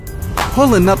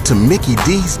Pulling up to Mickey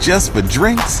D's just for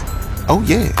drinks? Oh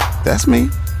yeah, that's me.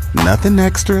 Nothing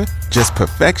extra, just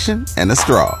perfection and a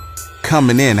straw.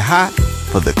 Coming in hot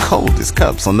for the coldest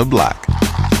cups on the block.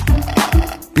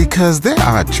 Because there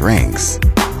are drinks.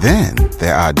 Then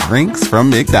there are drinks from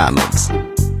McDonald's.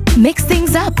 Mix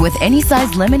things up with any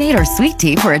size lemonade or sweet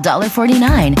tea for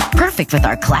 $1.49. Perfect with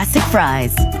our classic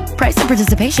fries. Price and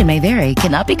participation may vary.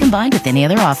 Cannot be combined with any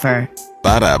other offer.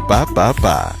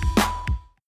 Ba-da-ba-ba-ba.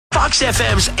 Fox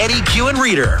FM's Eddie Q and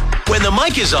Reader. When the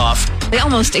mic is off, they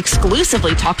almost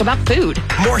exclusively talk about food.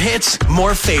 More hits,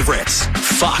 more favorites.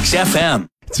 Fox FM.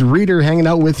 It's Reader hanging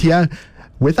out with you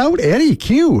without Eddie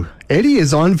Q. Eddie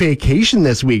is on vacation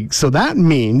this week, so that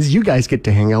means you guys get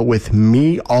to hang out with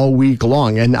me all week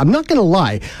long. And I'm not going to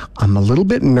lie, I'm a little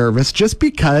bit nervous just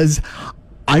because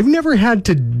I've never had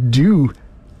to do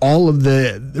all of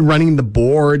the running the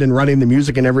board and running the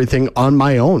music and everything on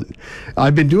my own.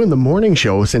 I've been doing the morning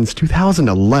show since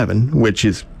 2011, which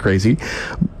is crazy.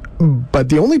 But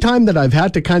the only time that I've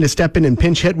had to kind of step in and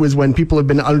pinch hit was when people have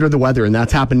been under the weather, and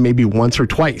that's happened maybe once or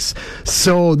twice.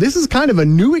 So this is kind of a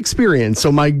new experience.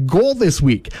 So my goal this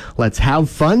week, let's have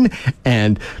fun,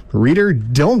 and Reader,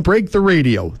 don't break the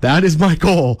radio. That is my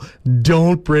goal.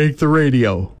 Don't break the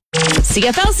radio.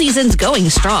 CFL season's going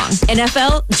strong.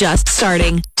 NFL just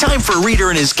starting. Time for Reader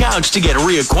and his couch to get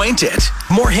reacquainted.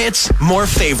 More hits, more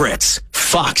favorites.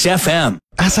 Fox FM.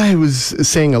 As I was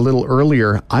saying a little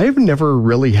earlier, I've never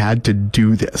really had to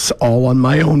do this all on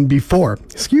my own before.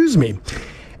 Excuse me.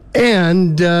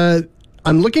 And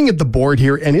I'm looking at the board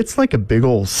here, and it's like a big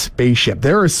old spaceship.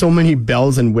 There are so many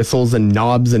bells and whistles and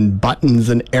knobs and buttons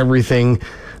and everything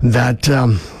that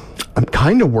I'm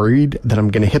kind of worried that I'm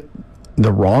going to hit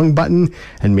the wrong button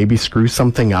and maybe screw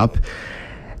something up.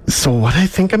 So what I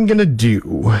think I'm going to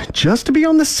do, just to be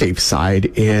on the safe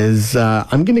side, is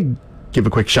I'm going to give a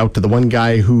quick shout to the one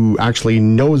guy who actually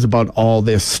knows about all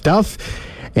this stuff.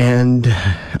 And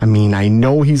I mean, I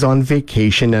know he's on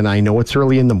vacation and I know it's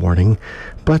early in the morning,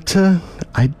 but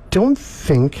I don't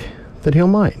think that he'll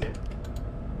mind.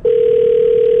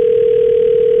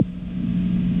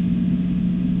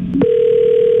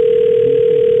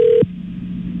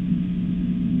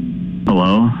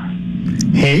 Hello?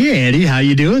 Hey, Eddie, how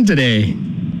you doing today?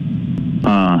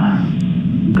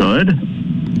 Good.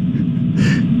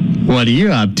 What are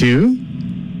you up to?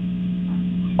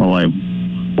 Well, I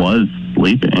was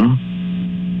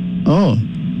sleeping. Oh,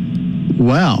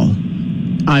 well,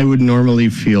 I would normally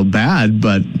feel bad,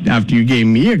 but after you gave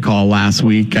me a call last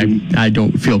week, I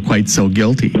don't feel quite so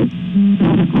guilty.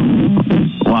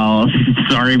 Well,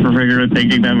 sorry for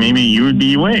thinking that maybe you would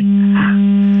be awake.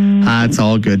 It's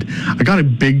all good. I got a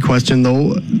big question,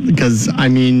 though, because, I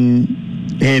mean,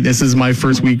 hey, this is my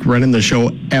first week running the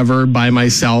show ever by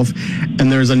myself,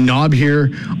 and there's a knob here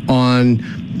on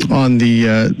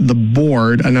the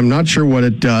board, and I'm not sure what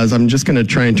it does. I'm just going to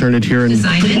try and turn it here. And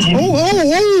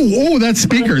oh, that's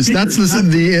speakers. That's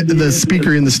the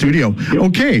speaker in the studio.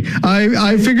 Okay,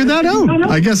 I figured that out.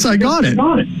 I guess I got it.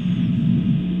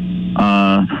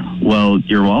 Well,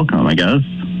 you're welcome, I guess.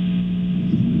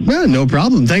 Yeah, no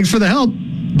problem. Thanks for the help.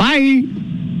 Bye.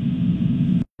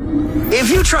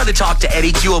 If you try to talk to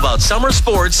Eddie Q about summer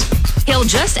sports, he'll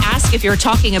just ask if you're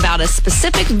talking about a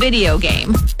specific video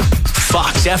game.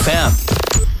 Fox FM.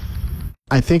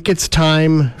 I think it's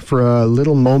time for a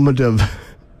little moment of,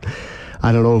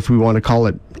 I don't know if we want to call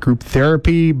it group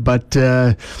therapy, but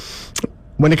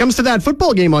when it comes to that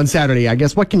football game on Saturday, I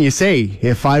guess what can you say?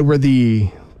 If I were the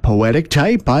poetic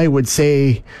type, I would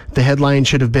say the headline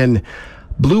should have been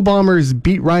Blue Bombers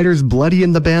beat Riders bloody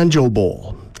in the Banjo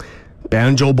Bowl.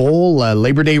 Banjo Bowl,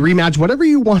 Labor Day rematch, whatever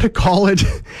you want to call it.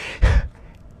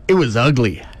 It was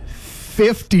ugly.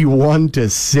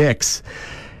 51-6.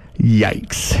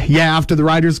 Yikes. Yeah, after the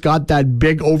Riders got that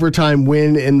big overtime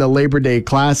win in the Labor Day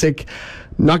Classic,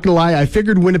 not gonna lie, I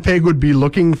figured Winnipeg would be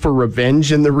looking for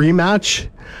revenge in the rematch,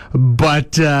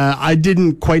 but I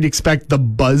didn't quite expect the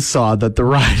buzzsaw that the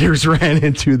Riders ran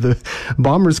into. The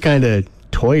Bombers kind of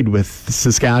toyed with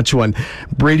Saskatchewan.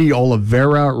 Brady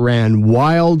Oliveira ran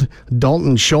wild.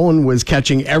 Dalton Schoen was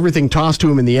catching everything tossed to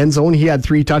him in the end zone. He had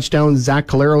 3 touchdowns. Zach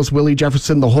Caleros, Willie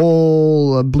Jefferson, the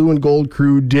whole blue and gold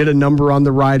crew did a number on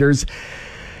the Riders.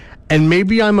 And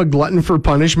maybe I'm a glutton for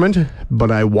punishment, but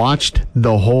I watched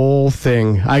the whole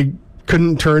thing. I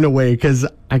couldn't turn away because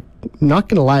I'm not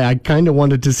going to lie, I kind of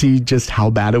wanted to see just how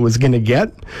bad it was going to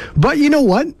get. But you know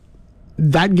what?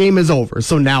 That game is over.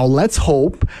 So now let's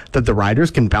hope that the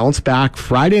Riders can bounce back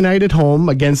Friday night at home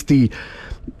against the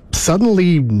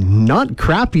suddenly not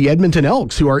crappy Edmonton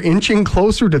Elks, who are inching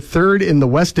closer to third in the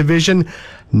West Division,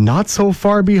 not so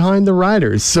far behind the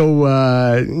Riders. So,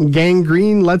 Gang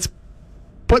Green, let's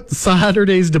put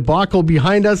Saturday's debacle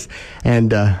behind us,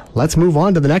 and let's move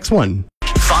on to the next one.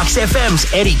 Fox FM's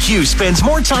Eddie Q spends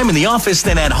more time in the office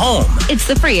than at home. It's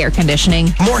the free air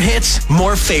conditioning. More hits,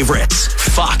 more favorites.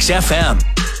 Fox FM.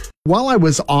 While I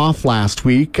was off last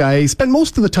week, I spent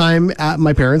most of the time at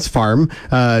my parents' farm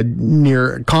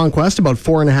near Conquest, about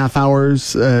 4.5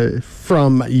 hours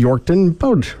from Yorkton,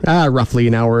 about roughly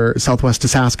an hour southwest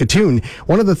of Saskatoon.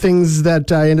 One of the things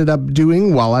that I ended up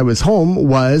doing while I was home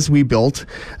was we built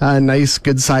a nice,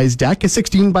 good-sized deck, a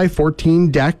 16 by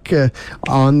 14 deck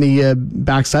on the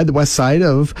backside, the west side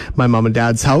of my mom and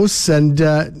dad's house. And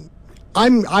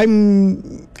I'm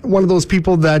one of those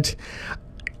people that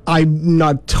I'm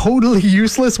not totally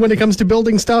useless when it comes to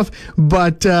building stuff,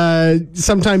 but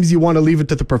sometimes you want to leave it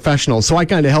to the professionals. So I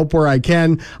kind of help where I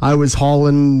can. I was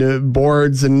hauling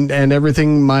boards and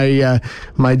everything. My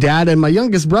dad and my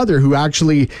youngest brother, who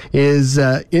actually is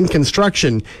in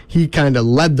construction, he kind of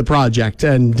led the project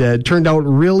and turned out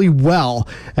really well.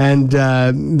 And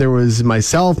there was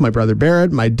myself, my brother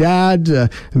Barrett, my dad,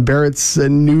 Barrett's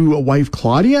new wife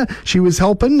Claudia. She was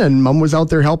helping, and Mom was out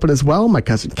there helping as well. My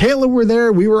cousin Kayla were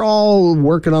there. We were all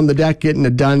working on the deck, getting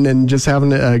it done, and just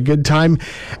having a good time.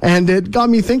 And it got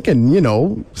me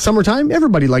thinking, summertime,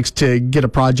 everybody likes to get a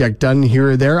project done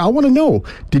here or there. I want to know,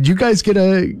 did you guys get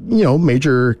a,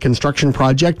 major construction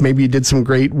project? Maybe you did some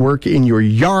great work in your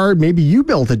yard. Maybe you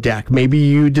built a deck. Maybe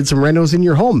you did some renos in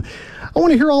your home. I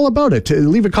want to hear all about it.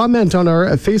 Leave a comment on our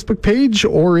Facebook page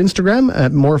or Instagram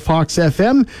at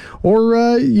MoreFoxFM,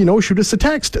 or, shoot us a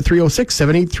text,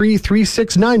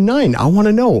 306-783-3699. I want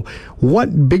to know,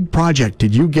 what big project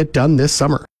did you get done this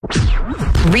summer?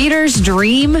 Reader's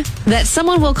dream that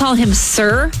someone will call him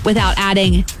sir without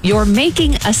adding, "You're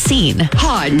making a scene."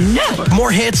 Oh, never.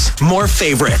 More hits, more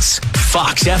favorites.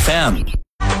 Fox FM.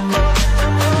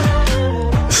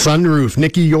 Sunroof,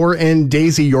 Nikki Yor and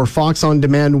Daisy, your Fox On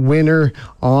Demand winner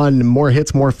on More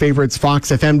Hits, More Favorites, Fox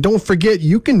FM. Don't forget,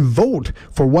 you can vote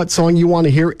for what song you want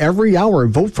to hear every hour.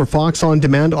 Vote for Fox On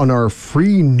Demand on our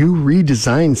free, new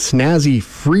redesigned, snazzy,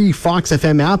 free Fox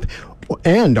FM app,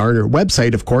 and our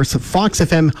website, of course,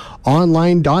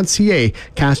 foxfmonline.ca.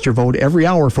 Cast your vote every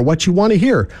hour for what you want to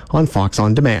hear on Fox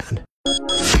On Demand.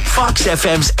 Fox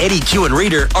FM's Eddie Q and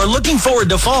Reader are looking forward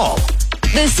to fall.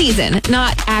 The season,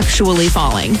 not actually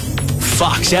falling.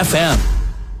 Fox FM.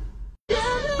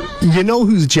 You know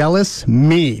who's jealous?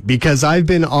 Me, because I've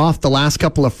been off the last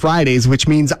couple of Fridays, which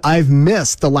means I've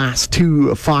missed the last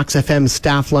two Fox FM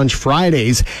Staff Lunch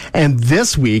Fridays. And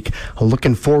this week, I'm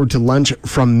looking forward to lunch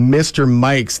from Mr.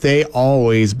 Mike's. They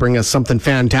always bring us something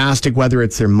fantastic, whether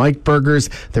it's their Mike Burgers,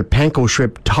 their Panko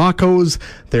Shrimp Tacos,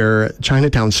 their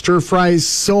Chinatown Stir Fries,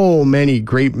 so many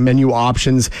great menu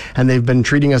options. And they've been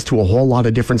treating us to a whole lot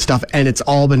of different stuff, and it's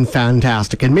all been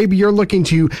fantastic. And maybe you're looking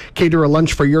to cater a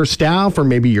lunch for your staff, or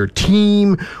maybe your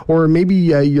team, or maybe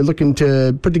you're looking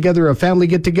to put together a family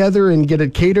get-together and get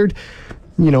it catered.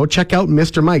 Check out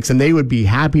Mr. Mike's, and they would be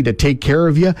happy to take care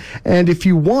of you. And if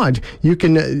you want, you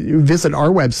can visit our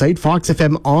website,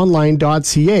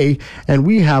 foxfmonline.ca, and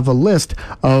we have a list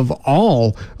of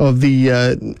all of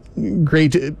the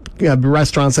great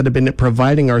restaurants that have been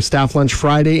providing our Staff Lunch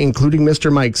Friday, including Mr.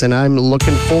 Mike's, and I'm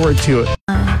looking forward to it.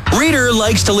 Reader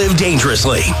likes to live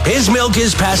dangerously. His milk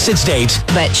is past its date.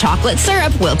 But chocolate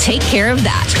syrup will take care of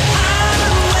that.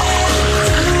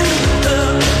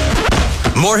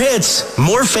 More hits,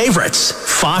 more favorites.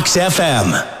 Fox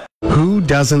FM. Who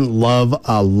doesn't love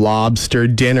a lobster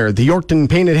dinner? The Yorkton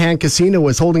Painted Hand Casino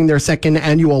is holding their second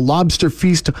annual lobster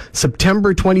feast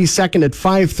September 22nd at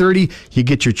 5:30. You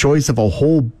get your choice of a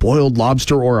whole boiled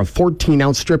lobster or a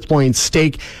 14-ounce strip loin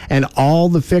steak and all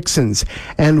the fixins.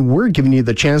 And we're giving you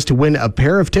the chance to win a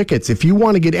pair of tickets. If you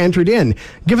want to get entered in,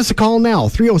 give us a call now,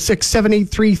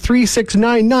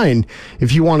 306-783-3699.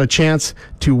 If you want a chance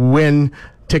to win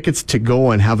tickets to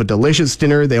go and have a delicious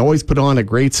dinner. They always put on a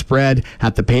great spread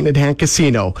at the Painted Hand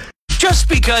Casino. Just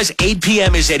because 8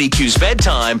 p.m. is Eddie Q's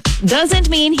bedtime doesn't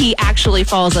mean he actually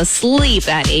falls asleep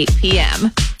at 8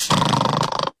 p.m.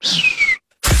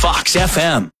 Fox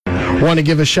FM. Want to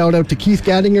give a shout out to Keith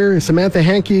Gattinger, Samantha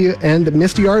Hankey, and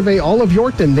Misty Arve, all of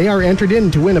Yorkton. They are entered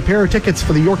in to win a pair of tickets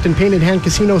for the Yorkton Painted Hand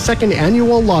Casino second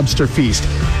annual lobster feast.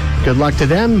 Good luck to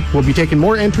them. We'll be taking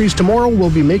more entries tomorrow. We'll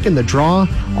be making the draw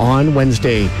on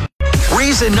Wednesday.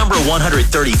 Reason number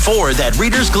 134 that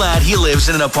Reader's glad he lives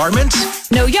in an apartment.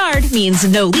 No yard means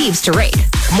no leaves to rake.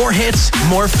 More hits,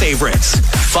 more favorites.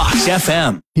 Fox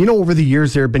FM. Over the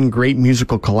years, there have been great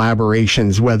musical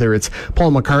collaborations, whether it's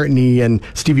Paul McCartney and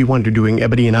Stevie Wonder doing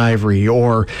Ebony and Ivory,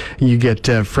 or you get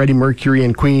Freddie Mercury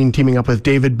and Queen teaming up with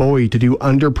David Bowie to do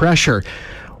Under Pressure.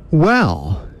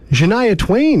 Well, Shania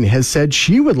Twain has said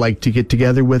she would like to get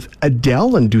together with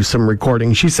Adele and do some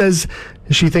recording. She says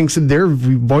she thinks their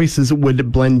voices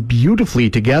would blend beautifully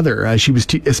together. She was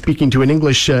speaking to an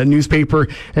English newspaper,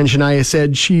 and Shania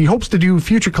said she hopes to do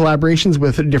future collaborations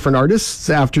with different artists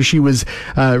after she was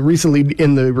recently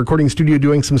in the recording studio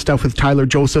doing some stuff with Tyler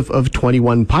Joseph of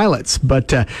 21 Pilots. But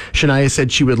Shania said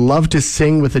she would love to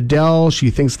sing with Adele.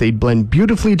 She thinks they blend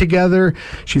beautifully together.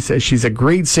 She says she's a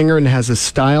great singer and has a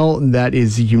style that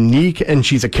is unique, and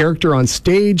she's a character on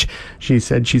stage. She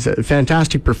said she's a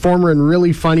fantastic performer and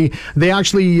really funny. They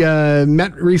actually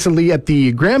met recently at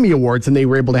the Grammy Awards, and they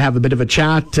were able to have a bit of a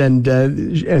chat, and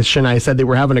as Shania said, they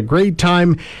were having a great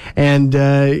time. And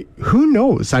who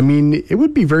knows? I mean, it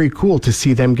would be very cool to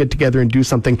see them get together and do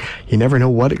something. You never know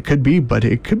what it could be, but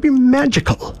it could be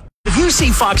magical. If you see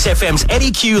Fox FM's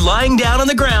Eddie Q lying down on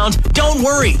the ground, don't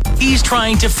worry. He's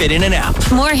trying to fit in a nap.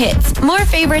 More hits, more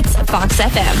favorites, Fox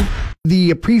FM.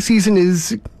 The preseason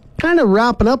is kind of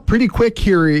wrapping up pretty quick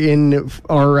here in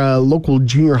our local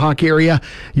junior hockey area.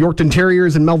 Yorkton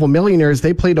Terriers and Melville Millionaires,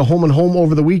 they played a home-and-home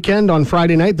over the weekend. On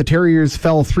Friday night, the Terriers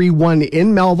fell 3-1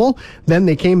 in Melville. Then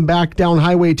they came back down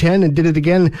Highway 10 and did it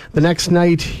again the next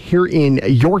night here in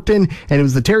Yorkton. And it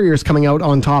was the Terriers coming out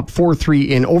on top 4-3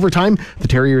 in overtime. The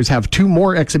Terriers have 2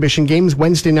 more exhibition games,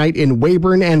 Wednesday night in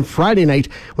Weyburn and Friday night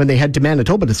when they head to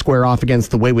Manitoba to square off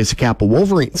against the Wewissykappa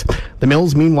Wolverines. The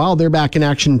Mills, meanwhile, they're back in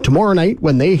action tomorrow night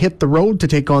when they hit the road to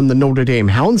take on the Notre Dame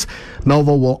Hounds.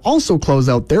 Melville will also close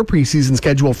out their preseason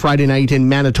schedule Friday night in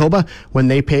Manitoba when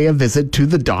they pay a visit to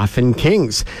the Dauphin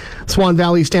Kings. Swan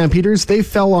Valley Stampeders, they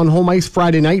fell on home ice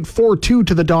Friday night 4-2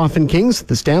 to the Dauphin Kings.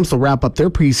 The Stamps will wrap up their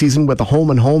preseason with a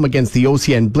home-and-home against the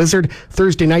OCN Blizzard.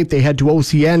 Thursday night they head to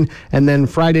OCN, and then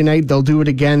Friday night they'll do it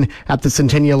again at the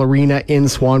Centennial Arena in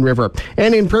Swan River.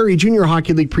 And in Prairie Junior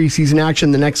Hockey League preseason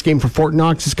action, the next game for Fort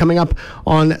Knox is coming up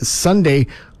on Sunday,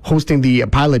 hosting the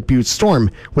Pilot Butte Storm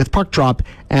with puck drop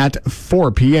at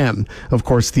 4 p.m. Of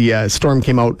course, the Storm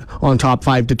came out on top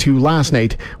 5-2 last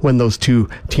night when those two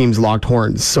teams locked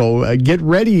horns. So get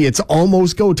ready. It's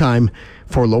almost go time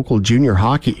for local junior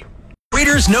hockey.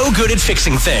 Reader's no good at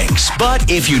fixing things,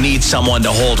 but if you need someone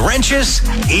to hold wrenches,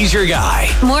 he's your guy.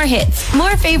 More hits,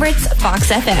 more favorites,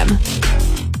 Fox FM.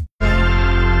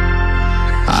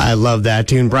 I love that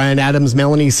tune. Brian Adams,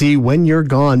 Melanie C. When You're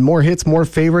Gone. More hits, more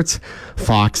favorites.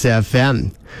 Fox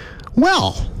FM.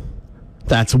 Well,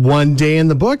 that's one day in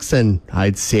the books, and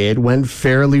I'd say it went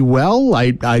fairly well.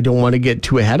 I don't want to get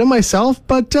too ahead of myself,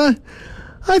 but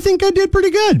I think I did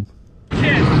pretty good. Don't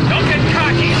get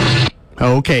cocky.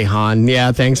 Okay, Han.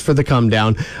 Yeah, thanks for the come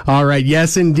down. All right.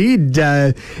 Yes, indeed.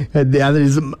 That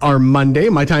is our Monday.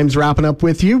 My time's wrapping up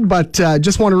with you, but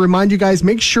just want to remind you guys,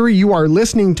 make sure you are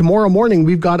listening tomorrow morning.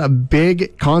 We've got a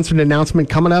big concert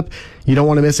announcement coming up. You don't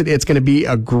want to miss it. It's going to be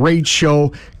a great show.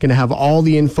 Going to have all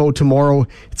the info tomorrow.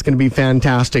 It's going to be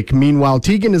fantastic. Meanwhile,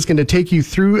 Tegan is going to take you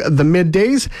through the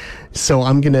middays. So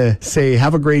I'm going to say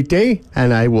have a great day,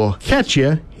 and I will catch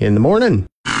you in the morning.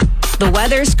 The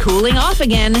weather's cooling off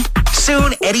again.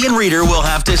 Soon, Eddie and Reader will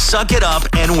have to suck it up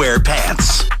and wear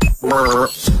pants.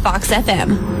 Fox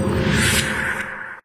FM.